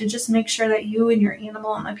together to just make sure that you and your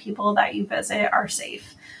animal and the people that you visit are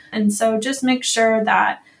safe. And so just make sure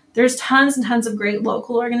that there's tons and tons of great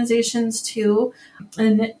local organizations too.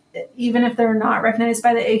 And even if they're not recognized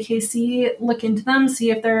by the AKC, look into them,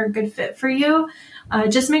 see if they're a good fit for you.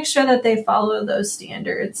 Just make sure that they follow those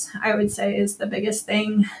standards, I would say, is the biggest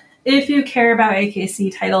thing. If you care about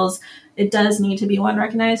AKC titles, it does need to be one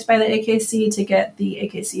recognized by the AKC to get the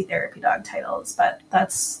AKC therapy dog titles. But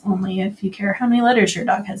that's only if you care how many letters your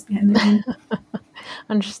dog has behind their name.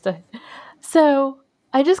 Understood. So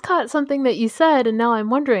I just caught something that you said, and now I'm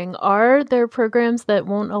wondering, are there programs that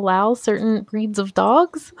won't allow certain breeds of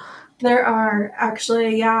dogs? There are,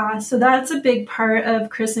 actually, yeah. So that's a big part of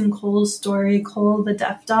Chris and Cole's story, Cole the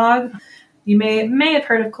deaf dog. You may have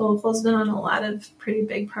heard of Cole. Cole's been on a lot of pretty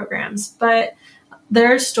big programs, but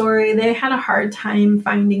their story, they had a hard time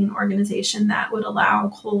finding an organization that would allow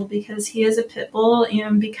Cole because he is a pit bull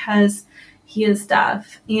and because he is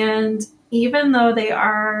deaf. And even though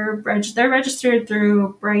they're registered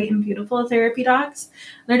through Bright and Beautiful Therapy Dogs,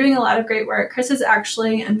 they're doing a lot of great work. Chris is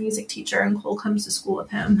actually a music teacher and Cole comes to school with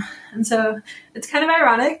him. And so it's kind of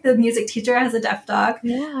ironic. The music teacher has a deaf dog,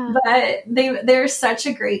 but they're such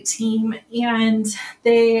a great team and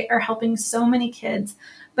they are helping so many kids.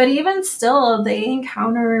 But even still, they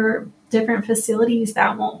encounter different facilities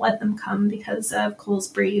that won't let them come because of Cole's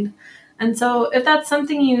breed. And so if that's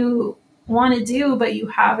something you want to do, but you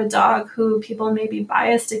have a dog who people may be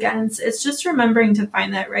biased against, it's just remembering to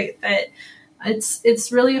find that right fit.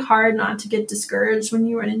 It's really hard not to get discouraged when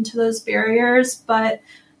you run into those barriers, but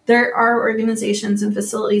there are organizations and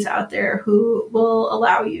facilities out there who will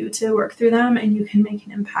allow you to work through them, and you can make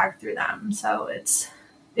an impact through them. So it's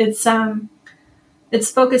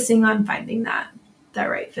focusing on finding that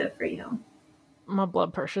right fit for you. My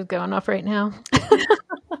blood pressure's going up right now.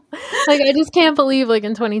 Like, I just can't believe, like,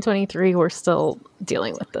 in 2023, we're still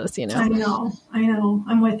dealing with this, you know? I know.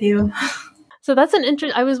 I'm with you. So that's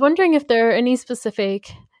I was wondering if there are any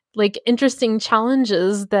specific, like, interesting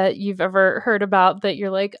challenges that you've ever heard about that you're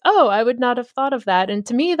like, oh, I would not have thought of that. And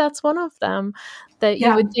to me, that's one of them, that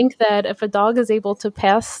you would think that if a dog is able to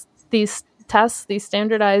pass these tests, these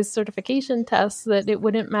standardized certification tests, that it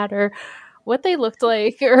wouldn't matter what they looked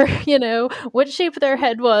like, or, you know, what shape their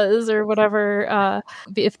head was, or whatever,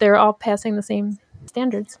 if they're all passing the same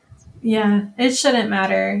standards. Yeah, it shouldn't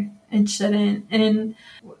matter. It shouldn't. And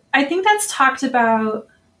I think that's talked about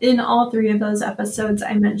in all three of those episodes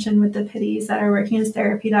I mentioned with the pitties that are working as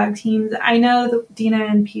therapy dog teams. I know that Dina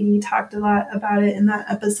and PD talked a lot about it in that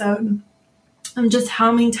episode, just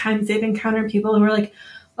how many times they've encountered people who are like,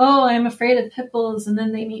 oh, I'm afraid of pit bulls, and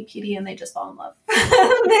then they meet PD and they just fall in love.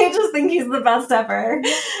 They just think he's the best ever.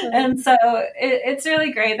 And so it's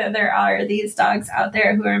really great that there are these dogs out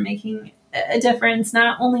there who are making a difference,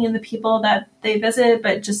 not only in the people that they visit,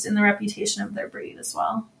 but just in the reputation of their breed as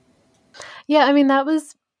well. Yeah, I mean, that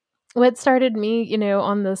was what started me, you know,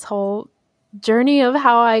 on this whole journey of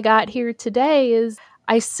how I got here today. Is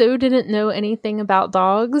I so didn't know anything about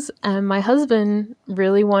dogs, and my husband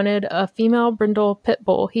really wanted a female brindle pit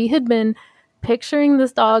bull. He had been picturing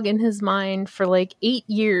this dog in his mind for like 8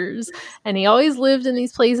 years, and he always lived in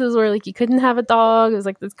these places where like you couldn't have a dog. It was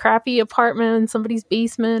like this crappy apartment in somebody's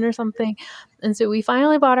basement or something. And so we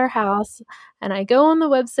finally bought our house, and I go on the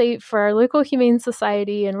website for our local humane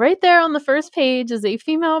society, and right there on the first page is a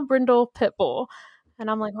female brindle pit bull. And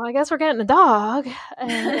I'm like, well, I guess we're getting a dog.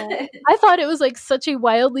 And I thought it was like such a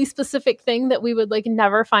wildly specific thing that we would like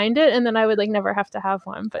never find it, and then I would like never have to have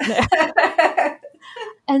one. But no.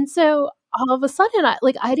 And so all of a sudden,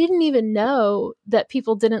 I didn't even know that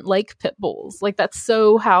people didn't like pit bulls. Like, that's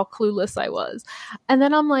so how clueless I was. And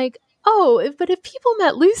then I'm like, oh, but if people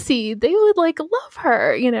met Lucy, they would like love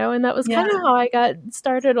her, you know? And that was kind of how I got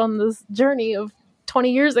started on this journey of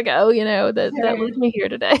 20 years ago, you know, that led me here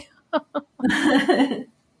today.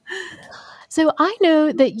 So I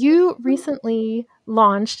know that you recently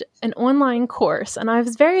launched an online course, and I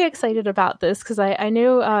was very excited about this because I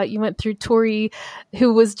know you went through Tori,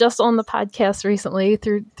 who was just on the podcast recently,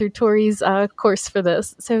 through Tori's course for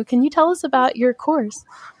this. So can you tell us about your course?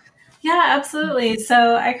 Yeah, absolutely.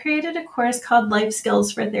 So I created a course called Life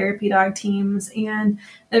Skills for Therapy Dog Teams, and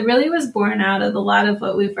it really was born out of a lot of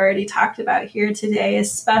what we've already talked about here today,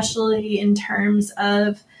 especially in terms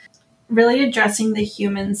of really addressing the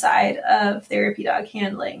human side of therapy dog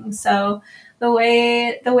handling. So the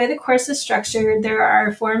way the course is structured, there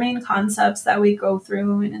are 4 main concepts that we go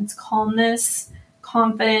through, and it's calmness,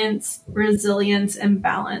 confidence, resilience, and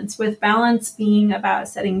balance, with balance being about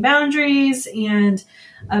setting boundaries and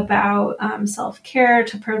about self-care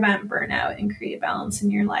to prevent burnout and create balance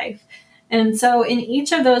in your life. And so in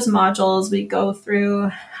each of those modules, we go through,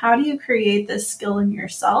 how do you create this skill in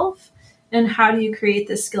yourself? And how do you create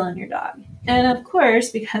this skill in your dog? And of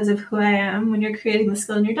course, because of who I am, when you're creating the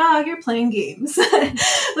skill in your dog, you're playing games,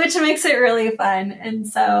 which makes it really fun. And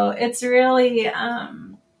so it's really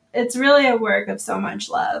a work of so much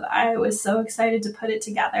love. I was so excited to put it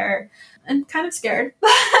together, and kind of scared,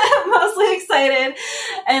 mostly excited.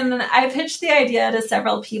 And I pitched the idea to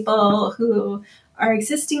several people who are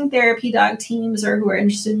existing therapy dog teams or who are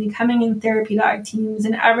interested in becoming in therapy dog teams.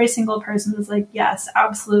 And every single person was like, yes,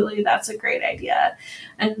 absolutely. That's a great idea.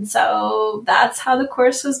 And so that's how the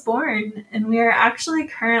course was born. And we are actually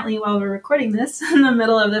currently, while we're recording this, in the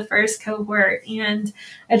middle of the first cohort. And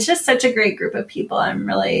it's just such a great group of people. I'm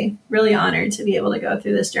really, really honored to be able to go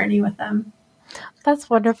through this journey with them. That's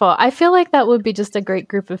wonderful. I feel like that would be just a great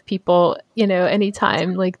group of people, you know,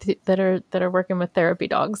 anytime like that are working with therapy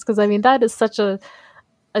dogs. Because I mean, that is such a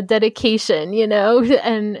dedication, you know,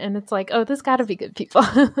 and it's like, oh, this got to be good people.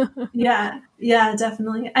 Yeah,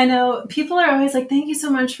 definitely. I know people are always like, thank you so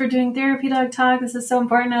much for doing Therapy Dog Talk. This is so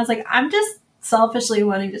important. I was like, I'm just selfishly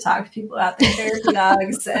wanting to talk to people about their therapy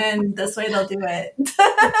dogs, and this way they'll do it.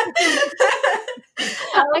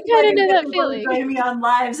 I kind of know that feeling. Join me on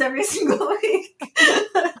lives every single week.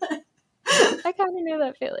 I kind of know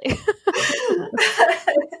that feeling.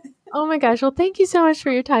 Oh my gosh. Well, thank you so much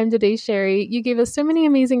for your time today, Sherrie. You gave us so many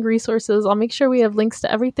amazing resources. I'll make sure we have links to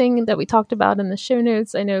everything that we talked about in the show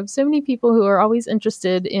notes. I know so many people who are always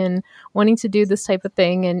interested in wanting to do this type of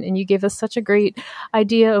thing, and you gave us such a great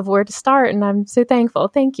idea of where to start, and I'm so thankful.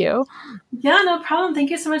 Thank you. Yeah, no problem. Thank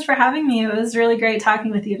you so much for having me. It was really great talking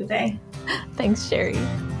with you today. Thanks, Sherrie.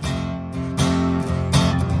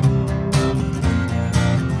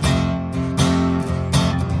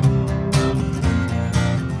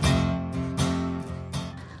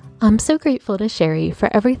 I'm so grateful to Sherrie for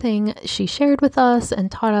everything she shared with us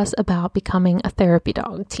and taught us about becoming a therapy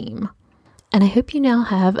dog team. And I hope you now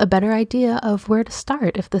have a better idea of where to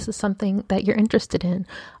start if this is something that you're interested in.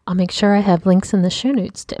 I'll make sure I have links in the show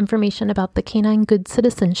notes to information about the Canine Good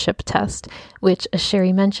Citizenship Test, which, as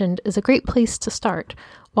Sherrie mentioned, is a great place to start.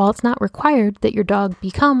 While it's not required that your dog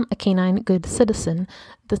become a canine good citizen,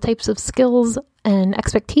 the types of skills and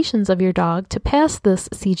expectations of your dog to pass this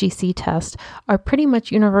CGC test are pretty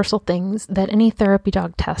much universal things that any therapy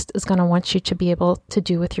dog test is going to want you to be able to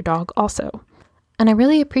do with your dog also. And I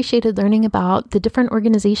really appreciated learning about the different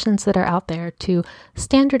organizations that are out there to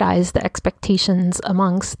standardize the expectations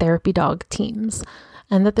amongst therapy dog teams.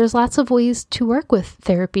 And that there's lots of ways to work with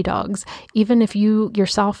therapy dogs. Even if you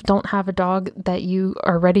yourself don't have a dog that you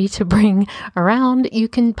are ready to bring around, you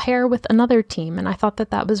can pair with another team. And I thought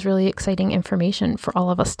that that was really exciting information for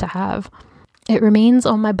all of us to have. It remains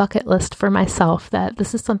on my bucket list for myself that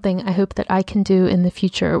this is something I hope that I can do in the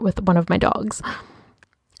future with one of my dogs.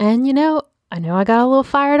 And I know I got a little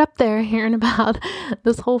fired up there hearing about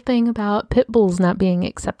this whole thing about pit bulls not being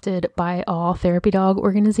accepted by all therapy dog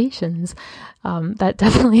organizations. That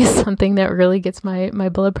definitely is something that really gets my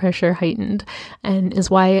blood pressure heightened, and is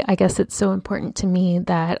why I guess it's so important to me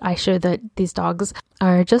that I show that these dogs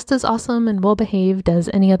are just as awesome and well-behaved as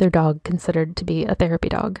any other dog considered to be a therapy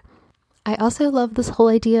dog. I also love this whole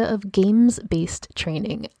idea of games-based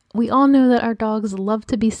training. We all know that our dogs love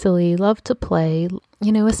to be silly, love to play,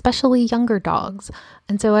 especially younger dogs.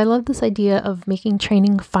 And so I love this idea of making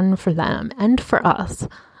training fun for them and for us.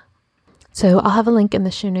 So I'll have a link in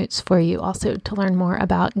the show notes for you also to learn more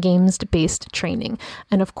about games-based training.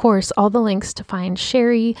 And of course, all the links to find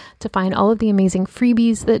Sherrie, to find all of the amazing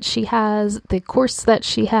freebies that she has, the course that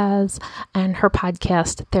she has, and her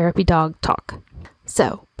podcast, Therapy Dog Talk.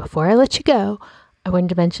 So before I let you go, I wanted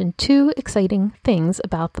to mention 2 exciting things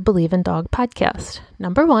about the Believe in Dog podcast.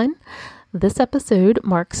 Number 1, this episode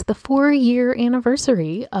marks the 4-year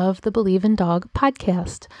anniversary of the Believe in Dog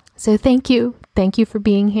podcast. So thank you. Thank you for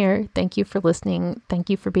being here. Thank you for listening.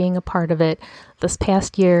 Thank you for being a part of it. This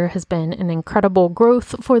past year has been an incredible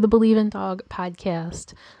growth for the Believe in Dog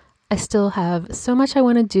podcast. I still have so much I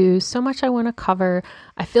want to do, so much I want to cover.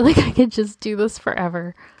 I feel like I could just do this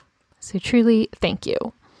forever. So truly, thank you.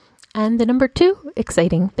 And the number 2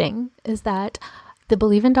 exciting thing is that the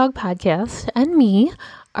Believe in Dog podcast and me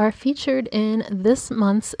are featured in this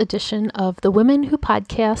month's edition of the Women Who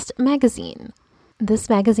Podcast magazine. This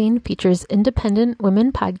magazine features independent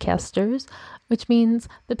women podcasters, which means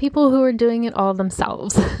the people who are doing it all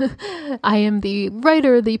themselves. I am the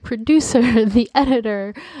writer, the producer, the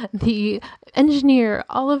editor, the engineer.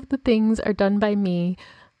 All of the things are done by me.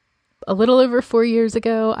 A little over 4 years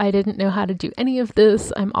ago, I didn't know how to do any of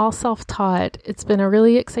this. I'm all self-taught. It's been a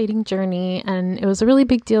really exciting journey, and it was a really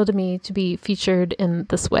big deal to me to be featured in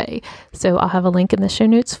this way. So I'll have a link in the show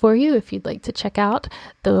notes for you if you'd like to check out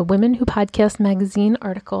the Women Who Podcast magazine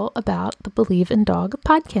article about the Believe in Dog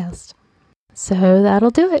podcast. So that'll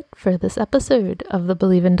do it for this episode of the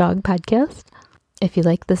Believe in Dog podcast. If you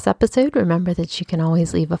like this episode, remember that you can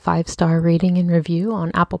always leave a 5-star rating and review on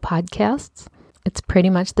Apple Podcasts. It's pretty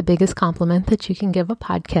much the biggest compliment that you can give a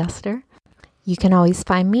podcaster. You can always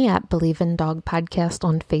find me at Believe in Dog Podcast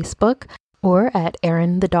on Facebook or at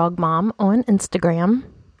Erin the Dog Mom on Instagram.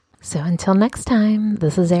 So until next time,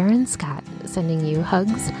 this is Erin Scott sending you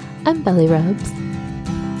hugs and belly rubs.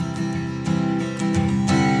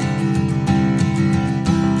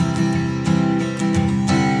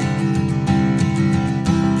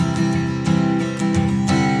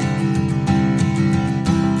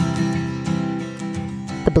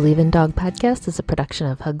 The Believe in Dog podcast is a production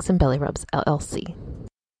of Hugs and Belly Rubs, LLC.